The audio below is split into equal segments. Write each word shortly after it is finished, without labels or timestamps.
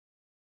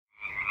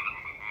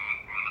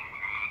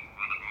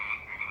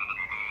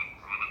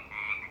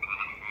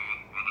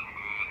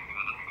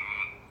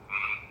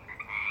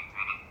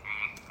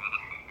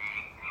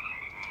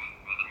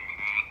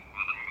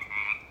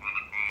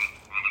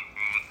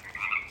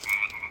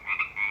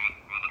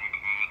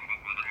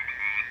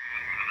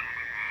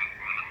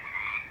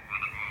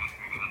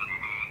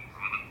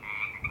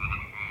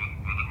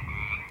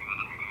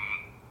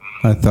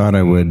I thought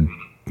I would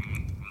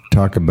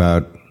talk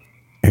about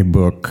a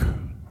book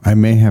I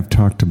may have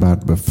talked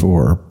about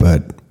before,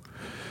 but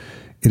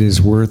it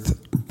is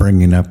worth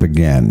bringing up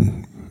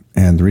again.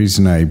 And the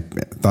reason I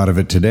thought of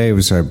it today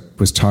was I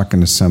was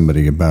talking to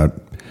somebody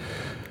about,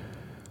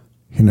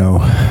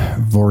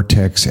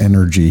 vortex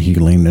energy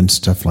healing and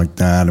stuff like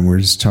that. And we're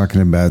just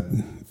talking about,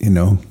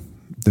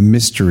 the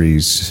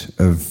mysteries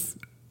of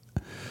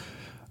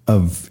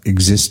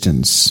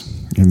existence.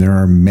 And there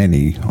are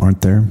many,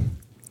 aren't there?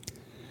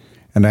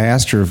 And I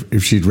asked her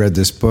if she'd read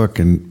this book,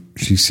 and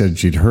she said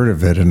she'd heard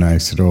of it. And I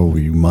said, oh, well,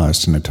 you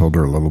must. And I told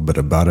her a little bit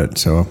about it.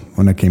 So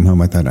when I came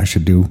home, I thought I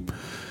should do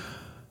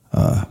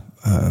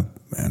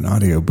an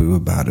audio boo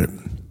about it.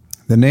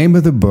 The name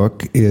of the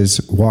book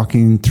is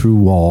Walking Through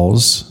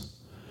Walls,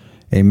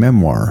 a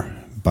memoir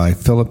by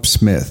Philip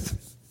Smith.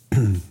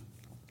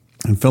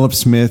 And Philip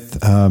Smith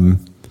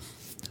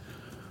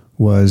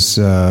was,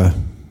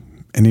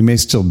 and he may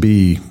still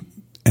be,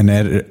 an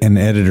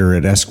editor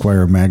at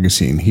Esquire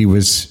magazine. He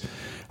was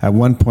at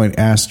one point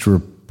asked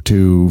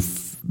to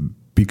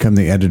become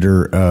the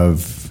editor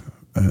of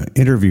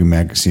Interview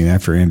magazine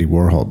after Andy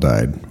Warhol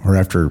died, or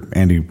after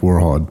Andy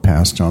Warhol had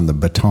passed on the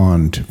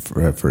baton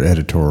for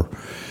editorial,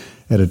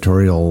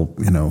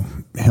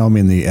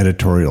 helming the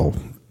editorial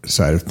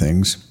side of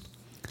things.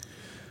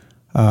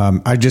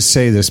 I just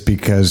say this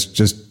because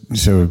just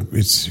so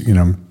it's,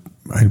 I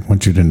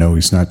want you to know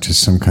he's not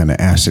just some kind of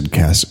acid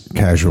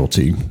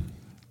casualty.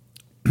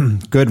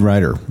 Good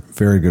writer,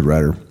 very good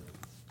writer.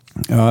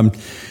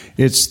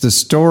 It's the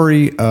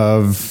story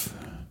of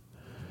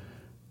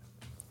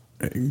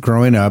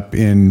growing up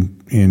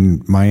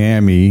in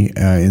Miami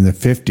in the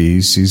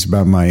 50s. He's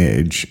about my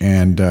age,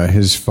 and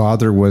his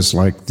father was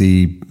like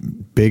the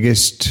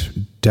biggest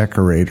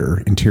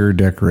interior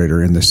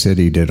decorator in the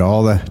city, did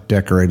all the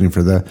decorating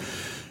for the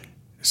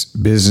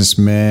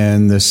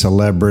businessmen, the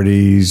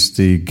celebrities,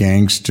 the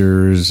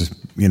gangsters,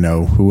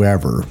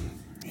 whoever.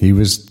 He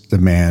was the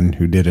man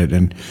who did it.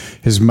 And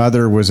his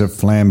mother was a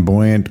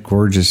flamboyant,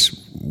 gorgeous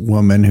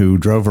woman who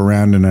drove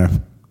around in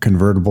a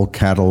convertible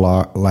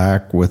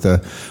Cadillac with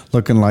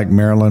looking like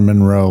Marilyn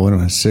Monroe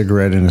and a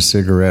cigarette in a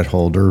cigarette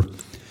holder.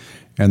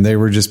 And they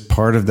were just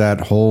part of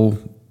that whole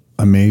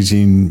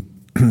amazing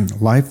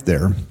life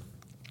there.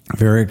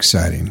 Very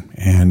exciting.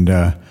 And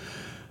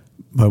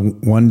but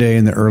one day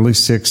in the early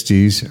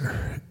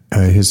 60s,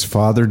 his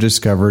father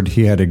discovered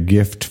he had a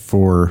gift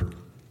for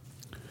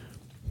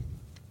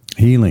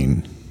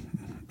healing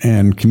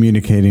and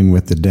communicating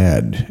with the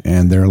dead,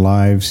 and their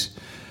lives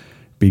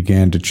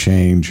began to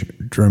change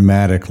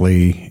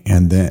dramatically,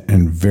 and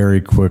very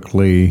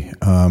quickly.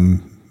 The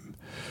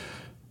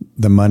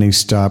money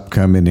stopped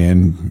coming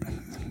in.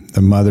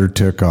 The mother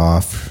took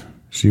off.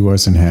 She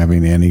wasn't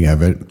having any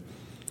of it.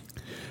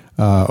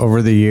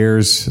 Over the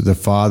years, the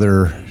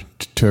father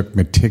took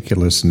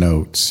meticulous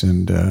notes,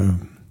 and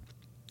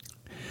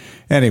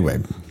anyway,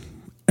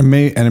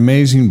 an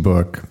amazing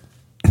book.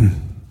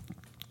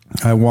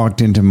 I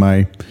walked into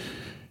my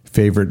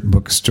favorite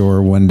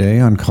bookstore one day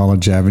on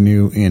College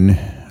Avenue in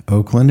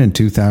Oakland in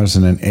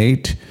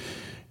 2008,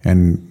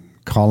 and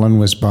Colin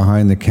was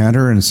behind the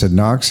counter and said,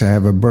 "Knox, I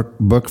have a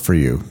book for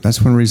you."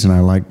 That's one reason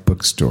I like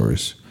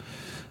bookstores.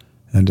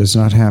 That does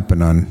not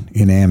happen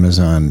in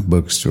Amazon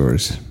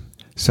bookstores.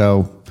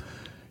 So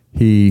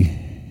he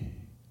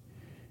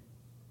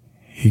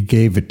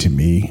gave it to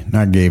me,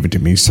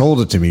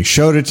 sold it to me,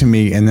 showed it to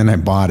me, and then I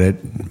bought it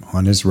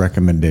on his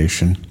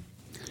recommendation.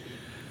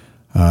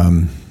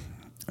 I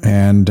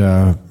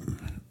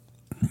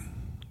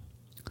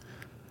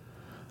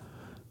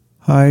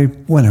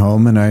went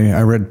home and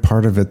I read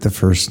part of it the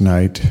first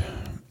night.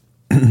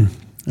 And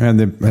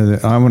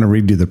I want to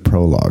read you the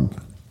prologue.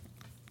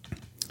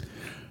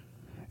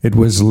 It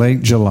was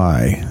late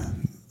July.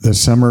 The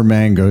summer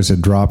mangoes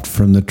had dropped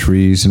from the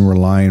trees and were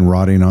lying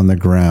rotting on the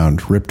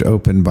ground, ripped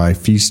open by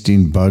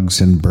feasting bugs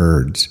and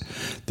birds.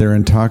 Their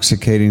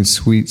intoxicating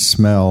sweet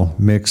smell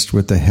mixed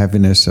with the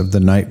heaviness of the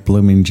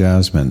night-blooming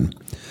jasmine.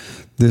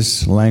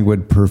 This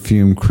languid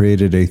perfume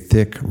created a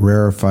thick,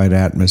 rarefied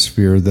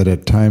atmosphere that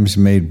at times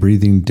made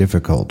breathing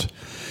difficult.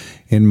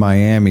 In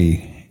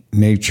Miami,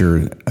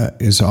 nature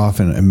is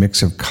often a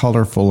mix of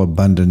colorful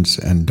abundance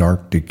and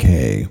dark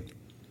decay.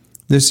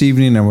 This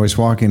evening, I was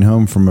walking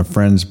home from a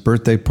friend's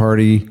birthday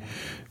party.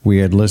 We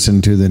had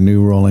listened to the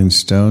new Rolling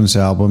Stones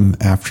album,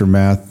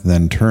 Aftermath,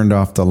 then turned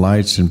off the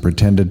lights and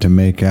pretended to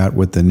make out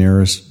with the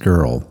nearest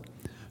girl.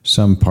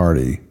 Some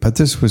party. But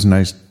this was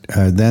nice.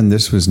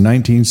 This was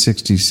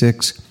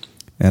 1966,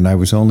 and I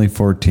was only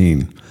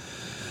 14.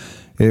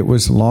 It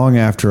was long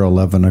after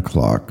 11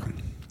 o'clock.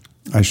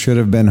 I should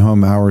have been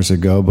home hours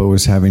ago, but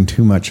was having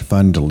too much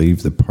fun to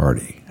leave the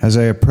party. As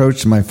I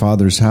approached my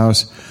father's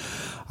house,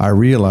 I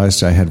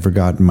realized I had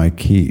forgotten my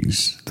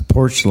keys. The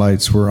porch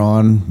lights were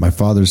on. My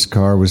father's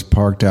car was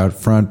parked out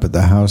front, but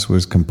the house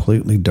was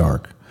completely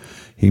dark.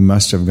 He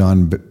must have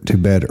gone to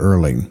bed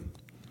early.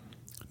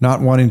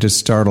 Not wanting to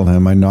startle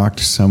him, I knocked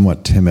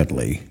somewhat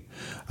timidly.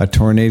 A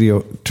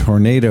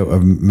tornado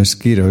of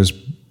mosquitoes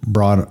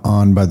brought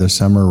on by the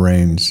summer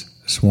rains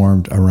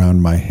swarmed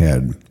around my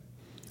head.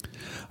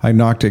 I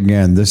knocked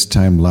again, this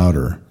time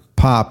louder.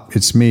 "Pop,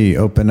 it's me.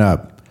 Open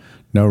up."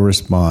 No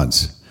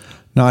response.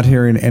 Not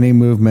hearing any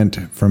movement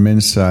from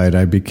inside,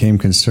 I became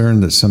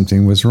concerned that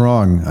something was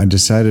wrong. I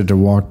decided to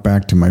walk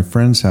back to my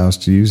friend's house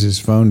to use his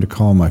phone to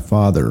call my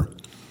father.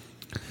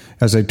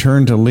 As I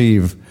turned to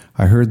leave,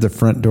 I heard the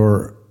front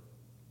door's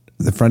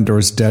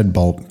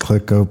deadbolt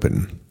click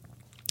open.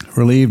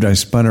 Relieved, I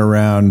spun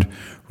around,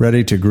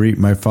 ready to greet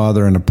my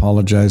father and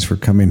apologize for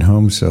coming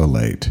home so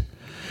late.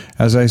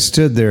 As I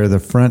stood there, the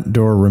front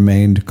door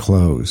remained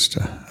closed.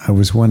 I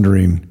was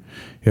wondering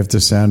if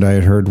the sound I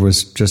had heard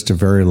was just a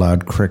very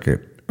loud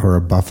cricket or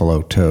a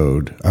bufo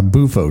toad,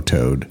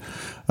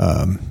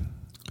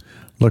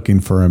 looking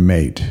for a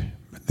mate.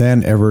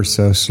 Then, ever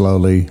so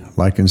slowly,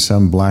 like in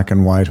some black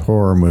and white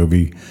horror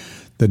movie,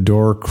 the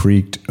door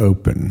creaked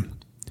open.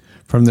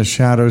 From the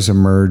shadows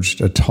emerged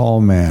a tall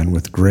man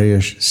with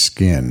grayish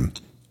skin.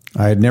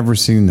 I had never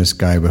seen this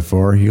guy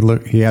before.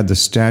 He had the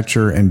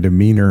stature and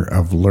demeanor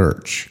of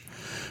Lurch.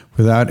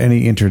 Without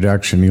any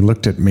introduction, he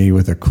looked at me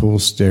with a cool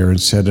stare and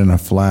said in a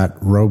flat,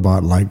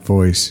 robot-like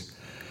voice,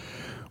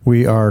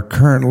 "We are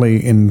currently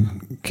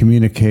in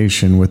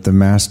communication with the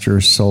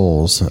master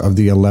souls of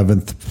the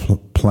 11th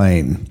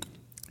plane.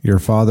 Your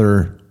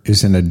father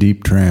is in a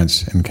deep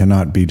trance and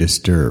cannot be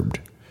disturbed."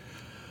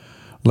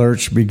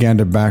 Lurch began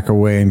to back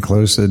away and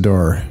close the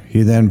door.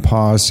 He then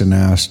paused and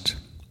asked,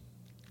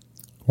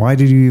 "Why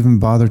did you even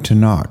bother to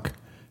knock?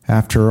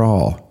 After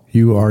all,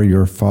 you are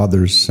your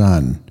father's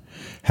son.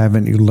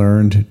 Haven't you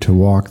learned to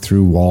walk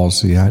through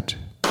walls yet?"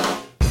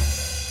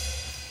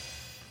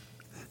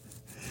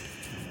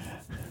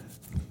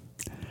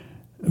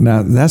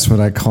 Now, that's what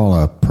I call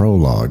a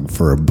prologue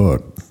for a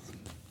book.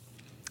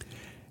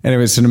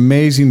 Anyway, it's an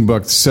amazing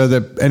book.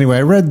 Anyway,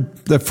 I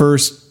read the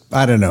first,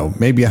 I don't know,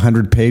 maybe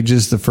 100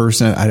 pages the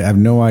first night. I have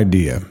no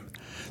idea.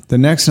 The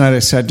next night I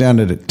sat down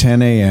at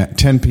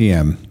 10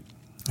 p.m.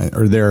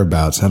 or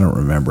thereabouts. I don't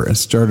remember. I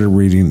started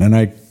reading, and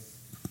I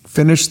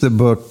finished the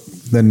book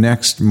the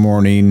next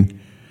morning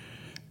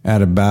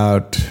at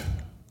about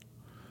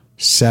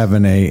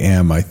 7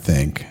 a.m., I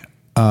think.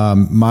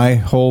 My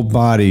whole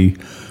body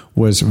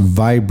was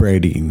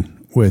vibrating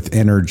with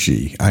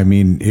energy. I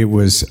mean, it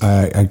was,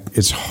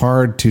 it's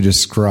hard to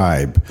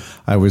describe.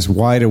 I was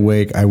wide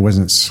awake. I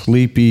wasn't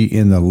sleepy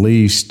in the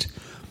least.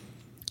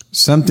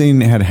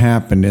 Something had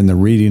happened in the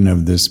reading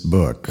of this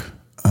book.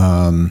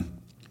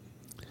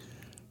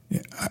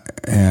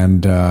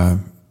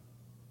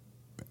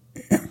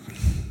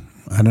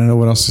 I don't know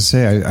what else to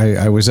say.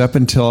 I was up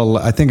until,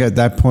 I think at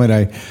that point,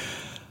 I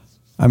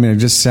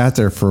just sat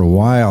there for a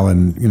while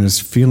and,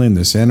 just feeling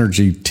this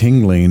energy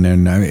tingling,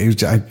 and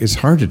it's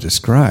hard to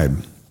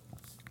describe.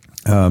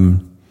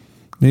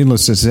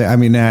 Needless to say,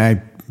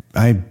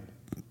 I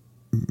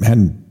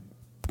hadn't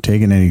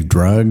taken any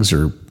drugs,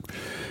 or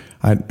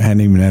I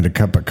hadn't even had a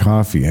cup of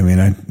coffee.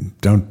 I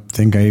don't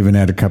think I even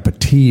had a cup of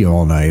tea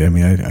all night.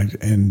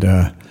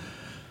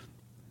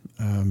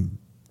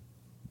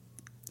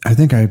 I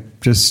think I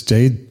just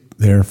stayed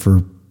there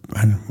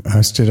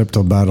I stayed up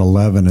till about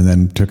 11 and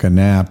then took a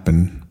nap.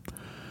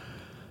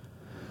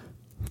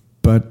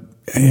 But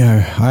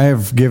yeah, I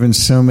have given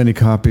so many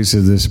copies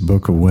of this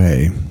book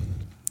away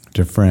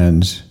to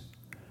friends.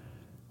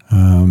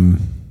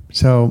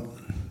 So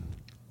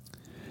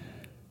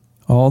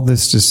all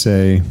this to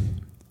say,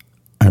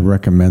 I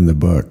recommend the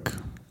book.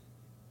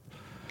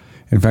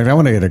 In fact, I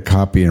want to get a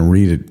copy and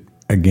read it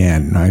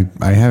again.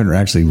 I haven't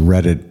actually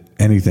read it,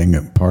 anything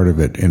part of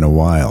it, in a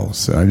while,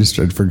 so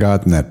I'd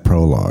forgotten that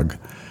prologue.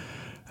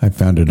 I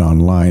found it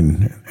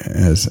online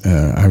as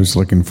I was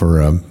looking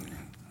for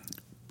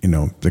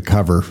the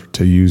cover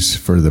to use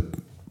for the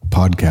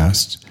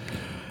podcast.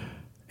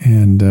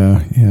 And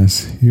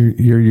yes,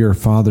 you're your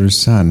father's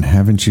son.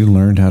 Haven't you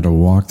learned how to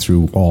walk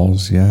through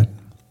walls yet?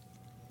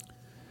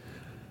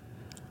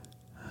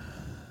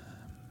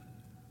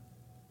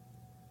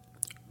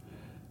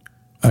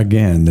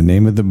 Again, the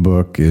name of the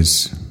book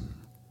is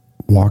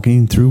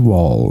Walking Through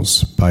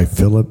Walls by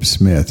Philip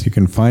Smith. You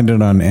can find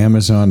it on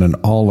Amazon and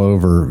all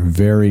over,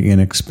 very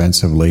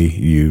inexpensively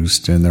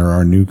used, and there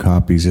are new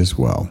copies as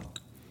well.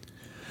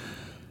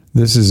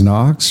 This is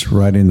Knox,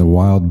 riding the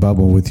wild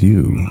bubble with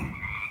you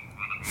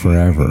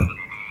forever.